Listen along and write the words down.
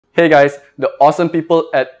Hey guys, the awesome people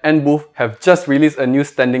at Endesk have just released a new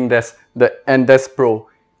standing desk, the Endesk Pro.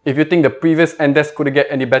 If you think the previous Endesk couldn't get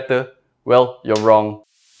any better, well, you're wrong.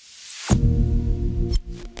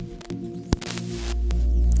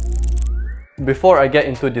 Before I get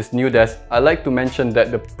into this new desk, I'd like to mention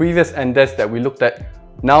that the previous Endesk that we looked at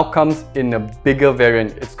now comes in a bigger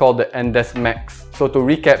variant. It's called the Endesk Max. So to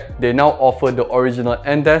recap, they now offer the original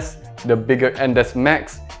Endesk, the bigger Endesk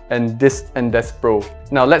Max, and this Endesk Pro.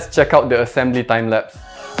 Now let's check out the assembly time lapse.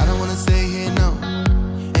 I don't wanna stay here, no.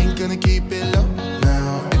 Ain't gonna keep it low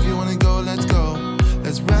now. If you wanna go, let's go.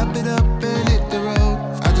 Let's wrap it up and hit the road.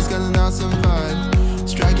 I just got an awesome vibe,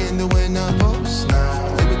 striking the winner post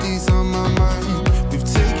now. Liberty's on my mind. We've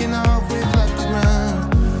taken off, we've left the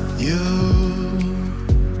ground. You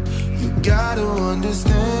gotta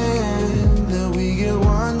understand that we get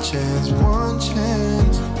one chance, one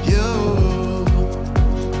chance.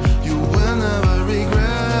 You will never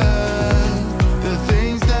regret the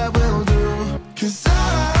things that we'll do. 'Cause I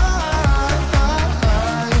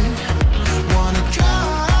wanna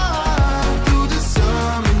drive through the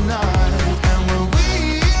summer night. And when we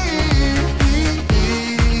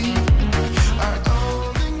are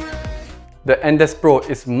old and gray. The Endesk Pro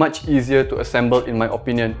is much easier to assemble in my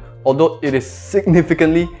opinion, although it is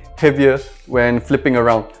significantly heavier when flipping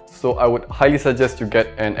around. So I would highly suggest you get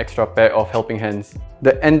an extra pair of helping hands.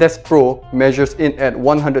 The Endesk Pro measures in at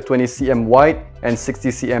 120 cm wide and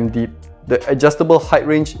 60 cm deep. The adjustable height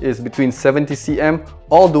range is between 70 cm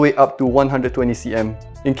all the way up to 120 cm.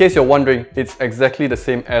 In case you're wondering, it's exactly the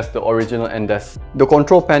same as the original Endesk. The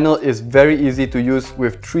control panel is very easy to use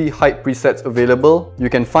with 3 height presets available. You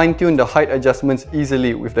can fine-tune the height adjustments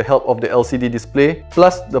easily with the help of the LCD display.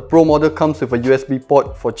 Plus, the Pro model comes with a USB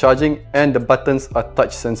port for charging and the buttons are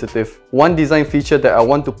touch sensitive. One design feature that I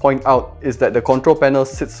want to point out is that the control panel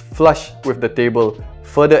sits flush with the table,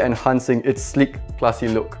 further enhancing its sleek, classy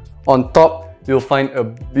look. On top, you'll find a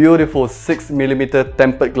beautiful 6mm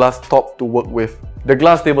tempered glass top to work with. The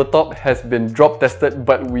glass tabletop has been drop tested,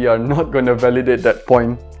 but we are not going to validate that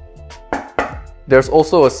point. There's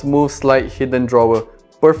also a smooth slide hidden drawer,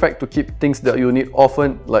 perfect to keep things that you need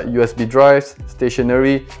often like USB drives,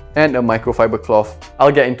 stationery, and a microfiber cloth.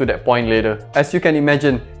 I'll get into that point later. As you can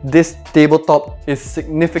imagine, this tabletop is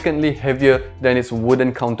significantly heavier than its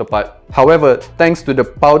wooden counterpart. However, thanks to the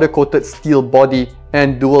powder-coated steel body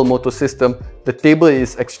and dual motor system, the table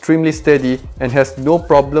is extremely steady and has no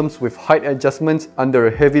problems with height adjustments under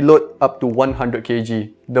a heavy load up to 100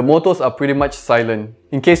 kg. The motors are pretty much silent.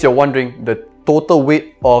 In case you're wondering, the total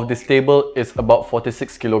weight of this table is about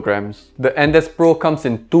 46 kilograms. The Endesk Pro comes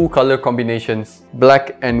in 2 color combinations,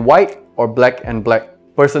 black and white or black and black.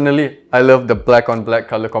 Personally, I love the black on black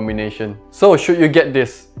color combination. So should you get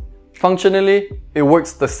this? Functionally, it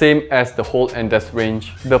works the same as the whole Endesk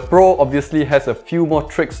range. The Pro obviously has a few more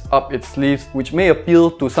tricks up its sleeves which may appeal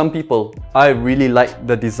to some people. I really like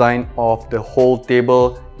the design of the whole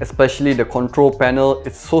table, especially the control panel.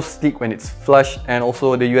 It's so sleek when it's flush, and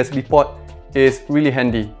also the USB port is really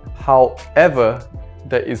handy. However,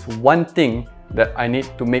 there is one thing that I need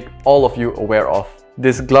to make all of you aware of.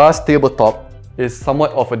 This glass tabletop is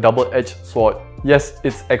somewhat of a double-edged sword. Yes,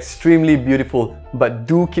 it's extremely beautiful, but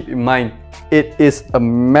do keep in mind, it is a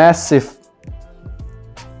massive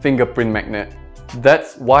fingerprint magnet.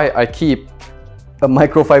 That's why I keep a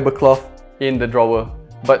microfiber cloth in the drawer.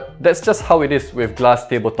 But that's just how it is with glass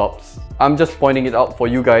tabletops. I'm just pointing it out for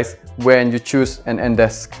you guys when you choose an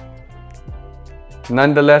Endesk.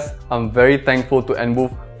 Nonetheless, I'm very thankful to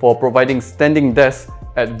Endesk for providing standing desks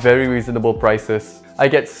at very reasonable prices. I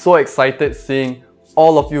get so excited seeing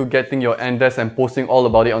all of you getting your Endesk and posting all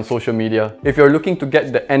about it on social media. If you're looking to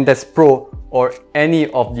get the Endesk Pro or any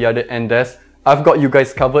of the other Endesk, I've got you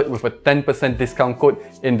guys covered with a 10% discount code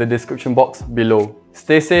in the description box below.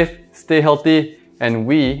 Stay safe, stay healthy, and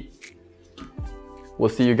we will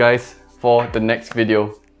see you guys for the next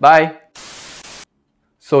video. Bye!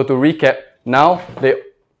 So to recap, now they...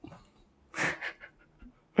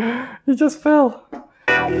 He just fell.